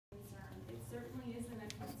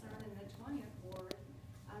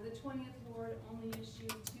20th Ward only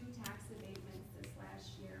issued 2 tax abatements this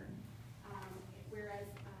last year, whereas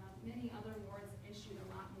many other wards issued a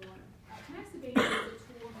lot more. Tax abatement is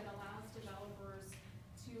a tool that allows developers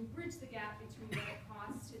to bridge the gap between what it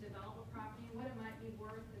costs to develop a property and what it might be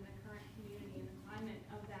worth in the current community and the climate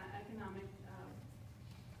of that economic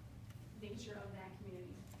nature of that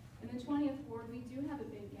community. In the 20th Ward, we do have a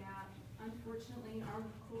big gap. Unfortunately, our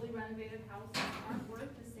fully renovated houses aren't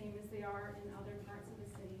worth the same as they are in other parts of the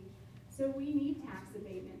city. So we need tax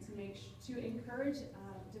abatement to encourage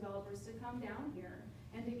developers to come down here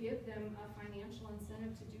and to give them a financial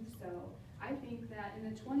incentive to do so. I think that in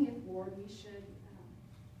the 20th Ward, we should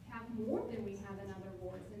have more than we have in other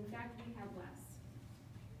wards. In fact, we have less.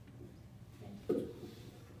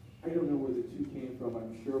 I don't know where the 2 came from.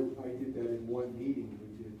 I'm sure I did that in one meeting.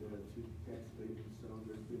 We did 2 tax abatements, so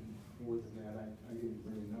there's been more than that. I didn't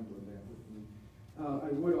bring a number of that with me.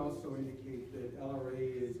 I would also indicate that LRA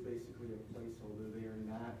is basically a placeholder. They are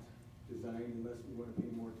not designed unless we want to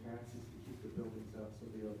pay more taxes to keep the buildings up, so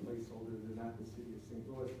they are a placeholder. They're not the city of St.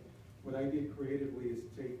 Louis. What I did creatively is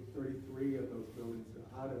take 33 of those buildings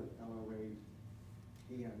out of LRA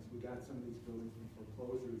hands. We got some of these buildings from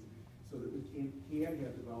foreclosures so that we can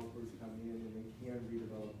have developers come in and they can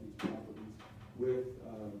redevelop these properties with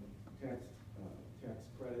tax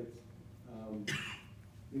credits.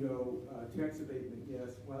 Tax abatement,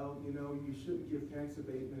 yes. Well, you shouldn't give tax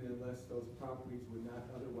abatement unless those properties would not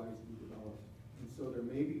otherwise be developed. And so there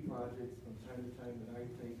may be projects from time to time that I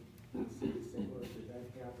think in the city of St. Louis that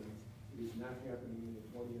happens. It is not happening in the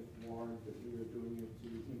 20th Ward that we are doing it to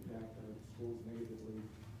impact our schools negatively.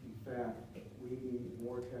 In fact, we need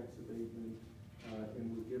more tax abatement, and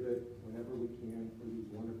we give it whenever we can for these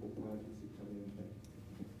wonderful projects that come in.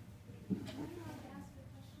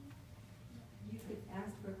 You could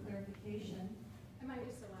ask for clarification. Am I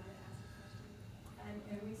just allowed to ask a question?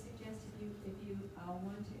 And we suggest if you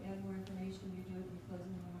want to add more information, you do it in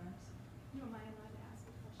closing remarks. No, am I allowed to ask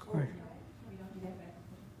a question? Or no, we don't do that back and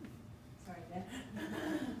forth. Sorry, that's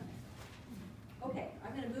okay.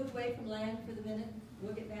 I'm going to move away from land for the minute.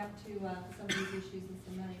 We'll get back to some of these issues and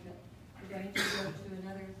some money, but we're going to go to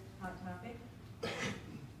another hot topic: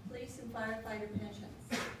 police and firefighter pensions.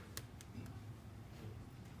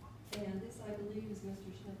 And this, I believe, is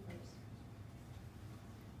Mr. Schmidt first.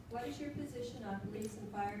 What is your position on police and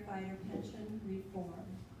firefighter pension reform?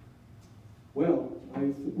 Well,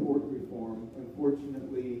 I support reform.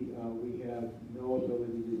 Unfortunately, we have no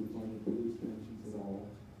ability to refund the police pensions at all.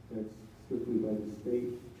 That's strictly by the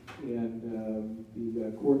state. And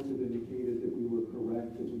the courts have indicated that we were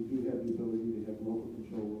correct, that we do have the ability to have local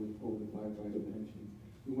control over the firefighter pensions.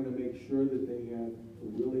 We want to make sure that they have a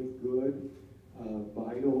really good,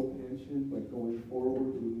 vital pension, but going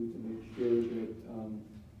forward, we need to make sure that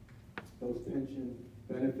those pension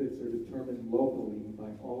benefits are determined locally by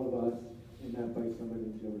all of us and not by somebody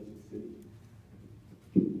in Jefferson City.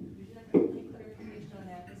 Would you like any clarification on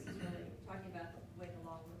that? This is really talking about the way the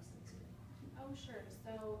law works in the city. Oh, sure.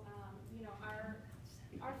 So,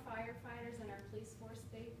 our firefighters and our police force,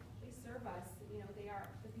 they serve us. They are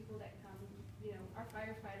the people that come. Our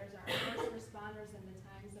firefighters are our first responders in the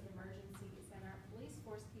times of emergencies, and our police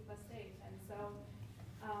force keep us safe. And so,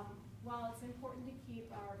 while it's important to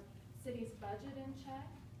keep our city's budget in check,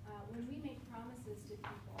 when we make promises to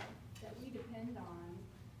people that we depend on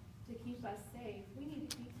to keep us safe, we need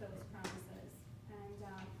to keep those promises.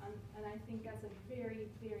 And I think that's a very,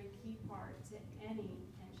 very key part to any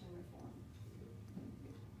pension reform.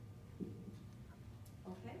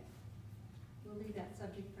 Okay. We'll leave that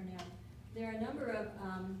subject for now. There are a number of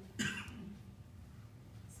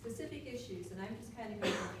specific issues, and I'm just kind of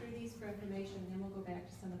going through these for information, and then we'll go back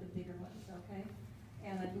to some of the bigger ones, okay?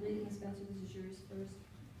 And I believe, Ms. Spencer, this is yours first.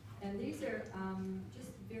 And these are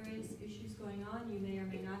just various issues going on. You may or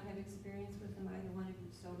may not have experience with them, either one of you,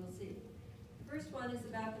 so we'll see. The first one is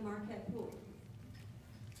about the Marquette Pool.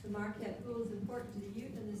 The Marquette Pool is important to the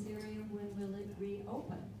youth in this area. When will it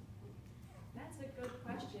reopen? That's a good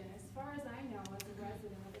question. As far as I know, as a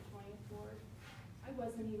resident of the 20th Ward, I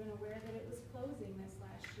wasn't even aware that it was closing this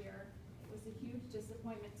last year. It was a huge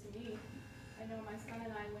disappointment to me. I know my son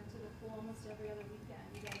and I went to the pool almost every other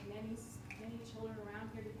weekend, and many children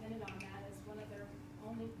around here depended on that as one of their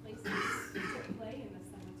only places to play in the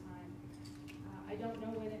summertime. I don't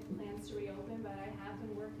know when it plans to reopen, but I have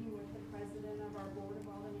been working with the president of our board of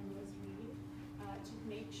Alderman Lewis Reed to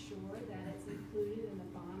make sure that it's included in the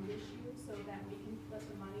bond issue so that we can put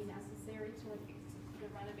the money necessary to the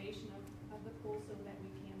renovation of the pool so that we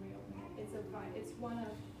can reopen it. It's one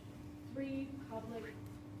of 3 public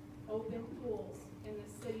open pools in the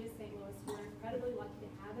city of St. Louis. We're incredibly lucky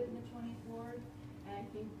to have it in the 20th Ward, and I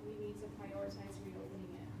think we need to prioritize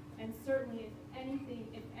reopening it. And certainly, if anything,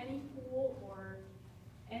 if any pool or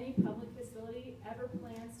any public facility ever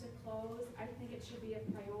plans to close, I think it should be a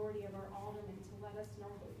priority of our aldermen to let us know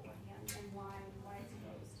beforehand and why it's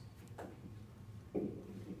closed.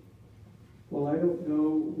 Well, I don't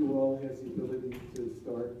know who all has the ability to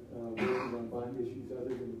start working on bond issues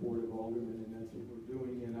other than the Board of Aldermen, and that's what we're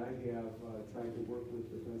doing. And I have tried to work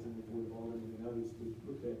with the President of the Board of Aldermen and others to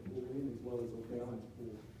put that pool in, as well as O'Fallon's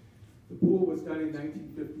pool. The pool was done in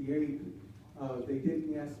 1958. They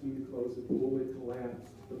didn't ask me to close the pool. It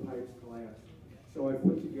collapsed. The pipes collapsed. So I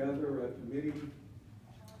put together a committee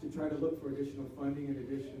to try to look for additional funding in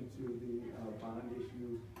addition to the bond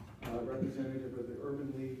issue. Representative of the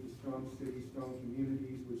Urban League, the Strong Cities, Strong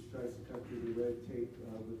Communities, which tries to cut through the red tape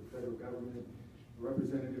with the federal government, a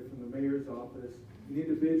representative from the mayor's office, an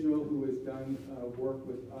individual who has done work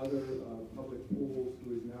with other public pools,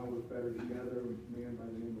 who is now with Better Together, a man by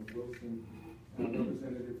the name of Wilson, a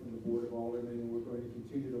representative from the Board of Aldermen, and we're going to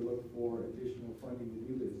continue to look for additional funding to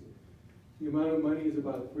do this. The amount of money is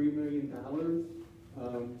about $3 million.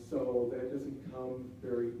 So that doesn't come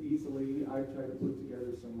very easily. I've tried to put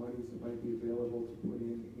together some monies that might be available to put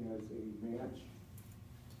in as a match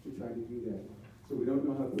to try to do that. So we don't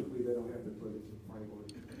know how quickly that'll happen, but it's a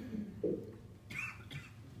priority.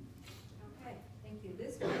 Okay, thank you.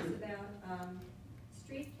 This one is about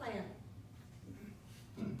street plan.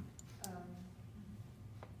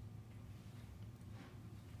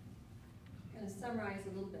 Going to summarize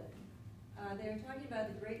a little bit. They're talking about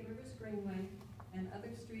the Great Rivers Greenway and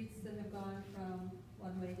other streets that have gone from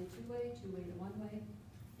one-way to two-way, two-way to one-way,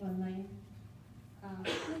 one lane.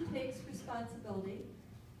 Who takes responsibility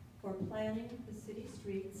for planning the city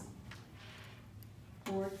streets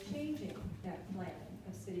or changing that planning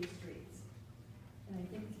of city streets? And I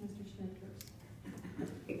think it's Mr. Schmidt first.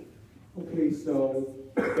 Okay, so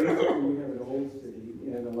basically we have an old city,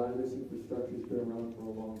 and a lot of this infrastructure has been around for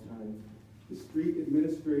a long time. The street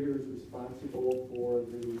administrator is responsible for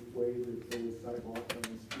the way that the sidewalk and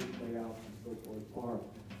the street layouts and so forth are.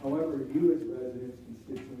 However, you as residents,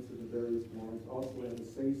 constituents of the various wards also have a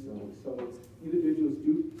say-so. So individuals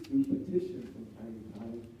do petition from time to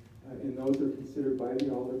time, and those are considered by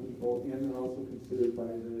the alder people, and they're also considered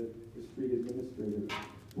by the street administrator.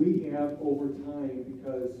 We have, over time,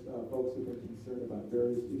 because folks have been concerned about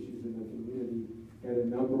various issues in the community, had a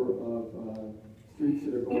number of streets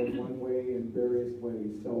that are going one way in various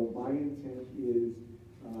ways. So my intent is,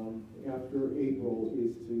 after April,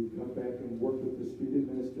 is to come back and work with the street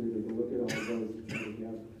administrator to look at all those, to try to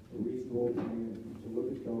have a reasonable plan, to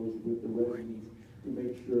look at those with the residents to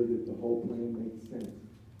make sure that the whole plan makes sense.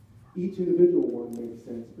 Each individual one makes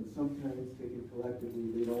sense, but sometimes taken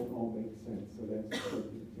collectively, they don't all make sense. So that's what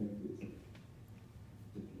the intent is.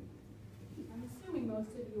 I'm assuming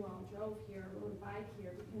most of you all drove here, rode a bike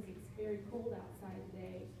here, because it's very cold outside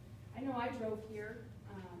today. I know I drove here,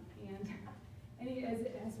 and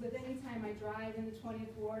as with any time I drive in the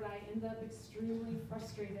 20th Ward, I end up extremely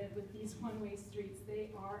frustrated with these one-way streets. They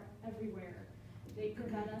are everywhere. They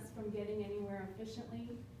prevent us from getting anywhere efficiently,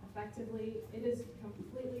 effectively. It is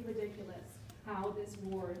completely ridiculous how this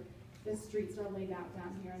ward, the streets are laid out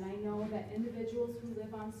down here. And I know that individuals who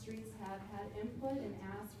live on streets have had input and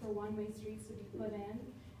asked for one-way streets to be put in.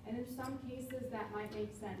 And in some cases, that might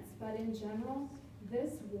make sense. But in general,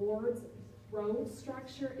 this ward's road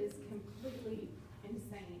structure is completely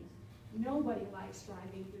insane. Nobody likes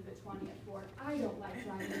driving through the 20th Ward. I don't like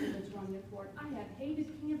driving through the 20th Ward. I have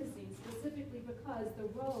hated canvassing specifically because the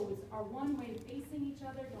roads are one way facing each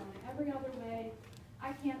other, going every other way.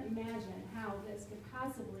 I can't imagine how this could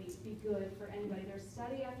possibly be good for anybody. There's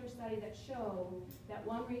study after study that show that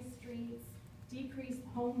one-way streets decrease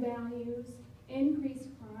home values, increase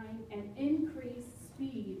crime, and increase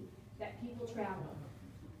speed that people travel.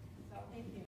 So, Thank you.